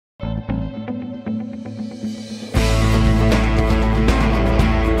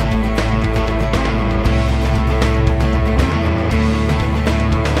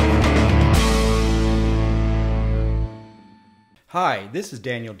Hi, this is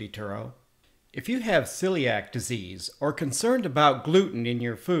Daniel DiTuro. If you have celiac disease or concerned about gluten in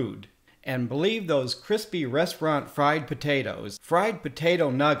your food and believe those crispy restaurant fried potatoes, fried potato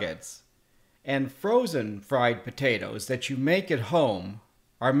nuggets, and frozen fried potatoes that you make at home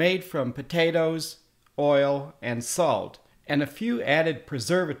are made from potatoes, oil, and salt, and a few added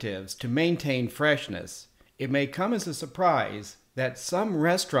preservatives to maintain freshness, it may come as a surprise that some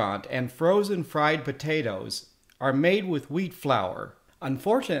restaurant and frozen fried potatoes are made with wheat flour.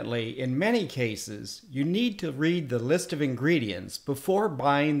 Unfortunately, in many cases, you need to read the list of ingredients before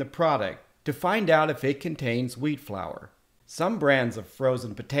buying the product to find out if it contains wheat flour. Some brands of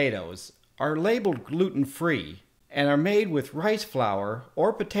frozen potatoes are labeled gluten-free and are made with rice flour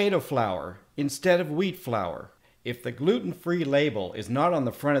or potato flour instead of wheat flour. If the gluten-free label is not on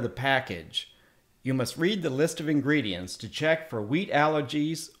the front of the package, you must read the list of ingredients to check for wheat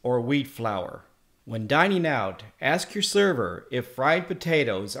allergies or wheat flour. When dining out, ask your server if fried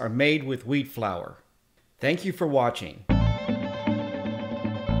potatoes are made with wheat flour. Thank you for watching.